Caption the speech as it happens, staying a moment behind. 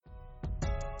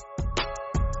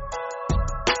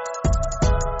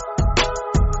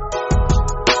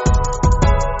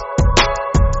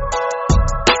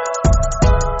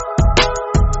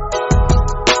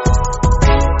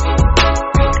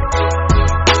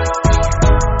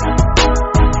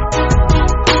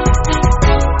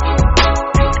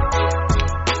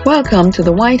Welcome to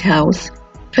the White House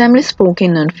Family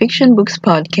Spoken Nonfiction Books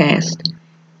Podcast,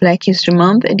 Black History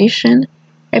Month edition,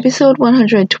 episode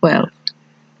 112.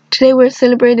 Today we're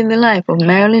celebrating the life of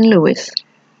Marilyn Lewis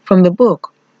from the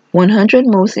book 100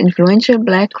 Most Influential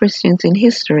Black Christians in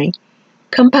History,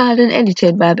 compiled and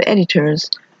edited by the editors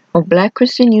of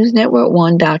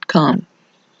BlackChristianNewsNetwork1.com,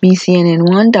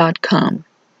 BCNN1.com.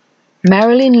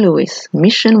 Marilyn Lewis,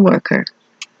 mission worker.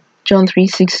 John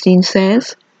 3:16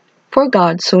 says, "For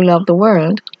God so loved the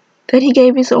world that he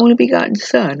gave his only begotten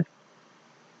Son,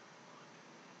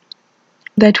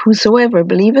 that whosoever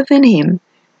believeth in him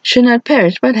should not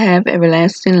perish but have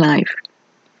everlasting life."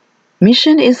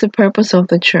 Mission is the purpose of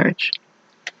the church.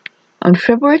 On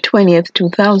February 20th,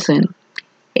 2000,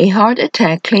 a heart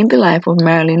attack claimed the life of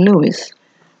Marilyn Lewis,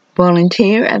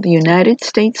 volunteer at the United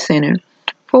States Center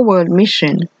for World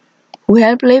Mission, who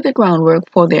helped lay the groundwork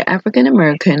for their African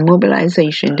American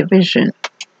Mobilization Division.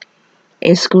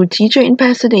 A school teacher in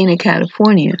Pasadena,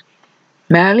 California,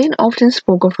 Marilyn often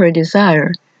spoke of her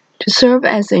desire to serve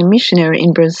as a missionary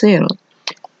in Brazil,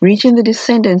 reaching the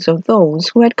descendants of those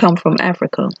who had come from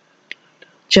Africa.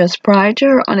 Just prior to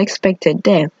her unexpected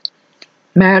death,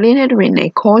 Marilyn had written a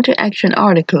call to action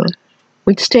article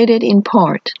which stated in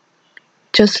part,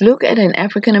 "Just look at an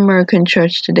African American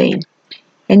church today,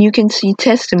 and you can see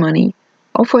testimony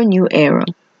of a new era.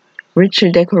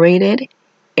 Richly decorated,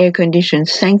 air-conditioned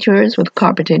sanctuaries with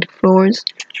carpeted floors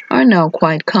are now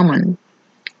quite common.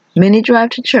 Many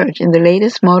drive to church in the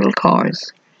latest model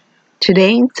cars.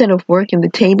 Today, instead of working the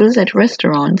tables at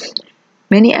restaurants,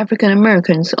 many African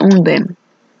Americans own them.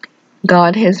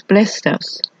 God has blessed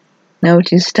us. Now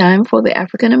it is time for the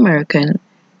African American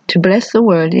to bless the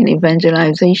world in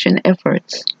evangelization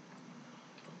efforts."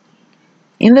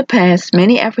 In the past,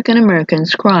 many African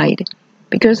Americans cried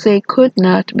because they could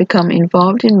not become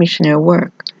involved in missionary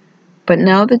work. But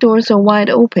now the doors are wide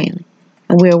open,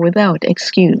 and we are without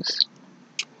excuse.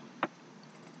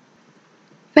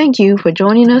 Thank you for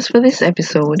joining us for this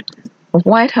episode of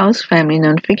White House Family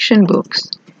Nonfiction Books.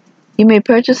 You may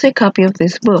purchase a copy of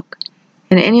this book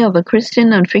and any other Christian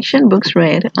nonfiction books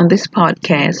read on this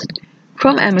podcast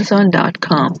from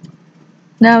Amazon.com.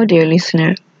 Now, dear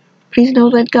listener, please know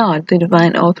that God, the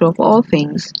divine author of all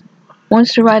things,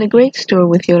 wants to write a great story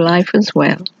with your life as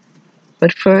well.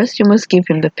 But first, you must give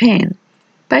him the pen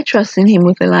by trusting him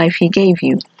with the life he gave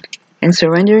you and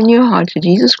surrendering your heart to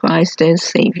Jesus Christ as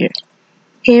Savior.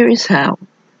 Here is how.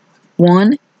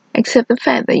 1. Accept the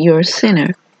fact that you are a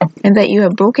sinner and that you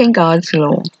have broken God's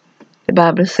law. The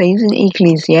Bible says in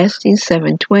Ecclesiastes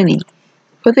 7:20,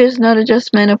 "For there is not a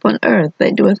just man upon earth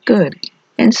that doeth good,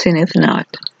 and sinneth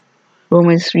not."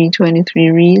 Romans 3:23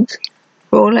 reads,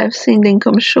 "For all have sinned and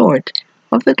come short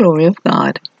of the glory of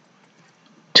God."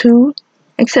 2.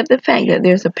 Accept the fact that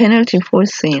there is a penalty for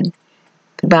sin.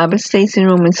 The Bible states in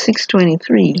Romans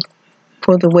 6:23,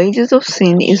 "For the wages of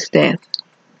sin is death."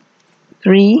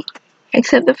 3.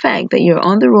 Accept the fact that you are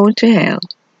on the road to hell.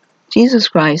 Jesus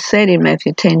Christ said in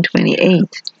Matthew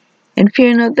 10:28, "And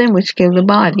fear not them which kill the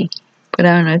body, but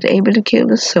are not able to kill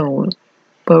the soul,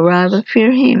 but rather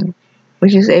fear him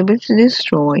which is able to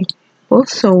destroy both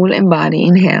soul and body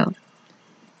in hell."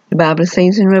 The Bible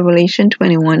says in Revelation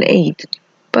 21:8,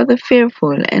 "But the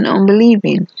fearful and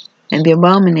unbelieving, and the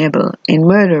abominable, and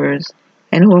murderers,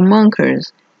 and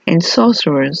whoremongers, and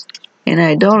sorcerers, and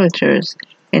idolaters,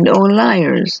 and all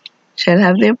liars shall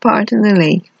have their part in the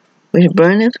lake, which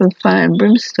burneth with fire and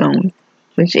brimstone,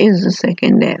 which is the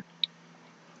second death."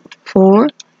 4.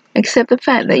 Accept the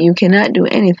fact that you cannot do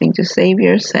anything to save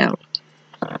yourself.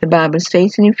 The Bible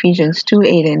states in Ephesians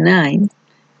 2:8 and 9,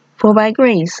 "For by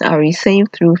grace are ye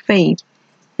saved through faith,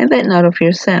 and that not of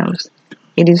yourselves.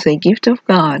 It is a gift of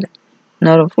God,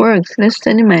 not of works, lest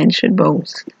any man should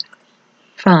boast."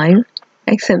 5.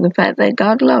 Accept the fact that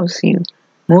God loves you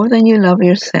more than you love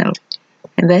yourself,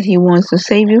 and that he wants to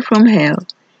save you from hell.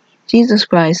 Jesus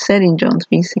Christ said in John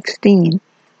 3:16,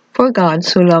 "For God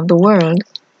so loved the world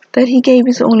that he gave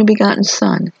his only begotten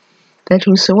Son, that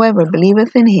whosoever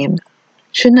believeth in him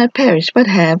should not perish but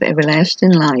have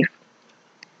everlasting life."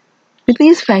 With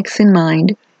these facts in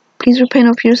mind, please repent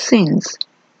of your sins,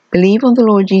 believe on the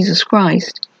Lord Jesus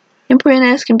Christ, and pray and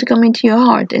ask him to come into your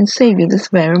heart and save you this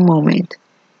very moment.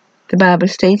 The Bible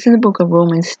states in the book of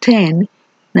Romans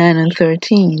 10:9 and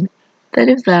 13, that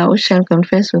if thou shalt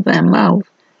confess with thy mouth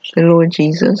the Lord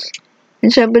Jesus,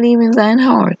 and shalt believe in thine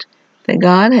heart that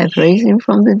God hath raised him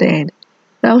from the dead,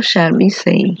 thou shalt be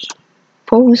saved.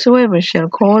 For whosoever shall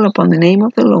call upon the name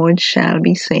of the Lord shall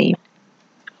be saved.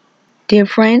 Dear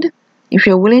friend, if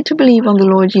you are willing to believe on the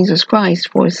Lord Jesus Christ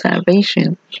for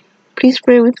salvation, please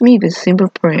pray with me this simple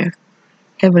prayer.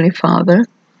 Heavenly Father,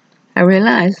 I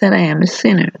realize that I am a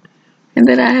sinner and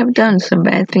that I have done some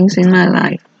bad things in my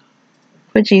life.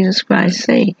 For Jesus Christ's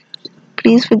sake,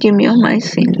 please forgive me of my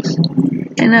sins,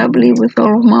 and I believe with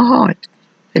all of my heart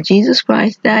that Jesus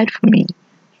Christ died for me,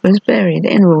 was buried,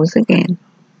 and rose again.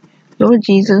 Lord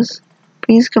Jesus,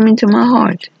 please come into my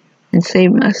heart and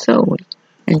save my soul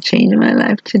and change my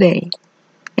life today.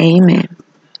 Amen.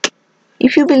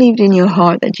 If you believed in your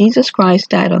heart that Jesus Christ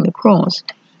died on the cross,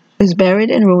 was buried,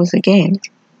 and rose again,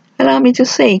 allow me to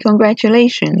say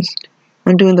congratulations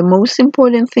on doing the most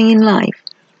important thing in life,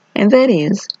 and that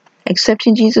is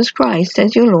accepting Jesus Christ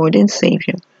as your Lord and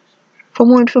Savior. For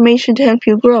more information to help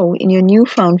you grow in your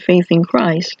newfound faith in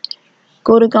Christ,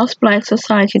 go to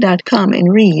GospelLightSociety.com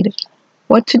and read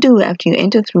What to Do After You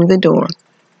Enter Through the Door.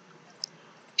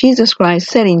 Jesus Christ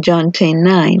said in John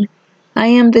 10:9, I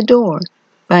am the door.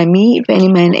 By me, if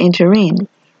any man enter in,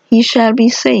 he shall be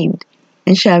saved,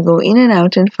 and shall go in and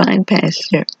out and find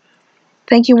pasture.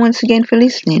 Thank you once again for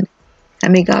listening,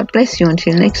 and may God bless you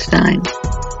until next time.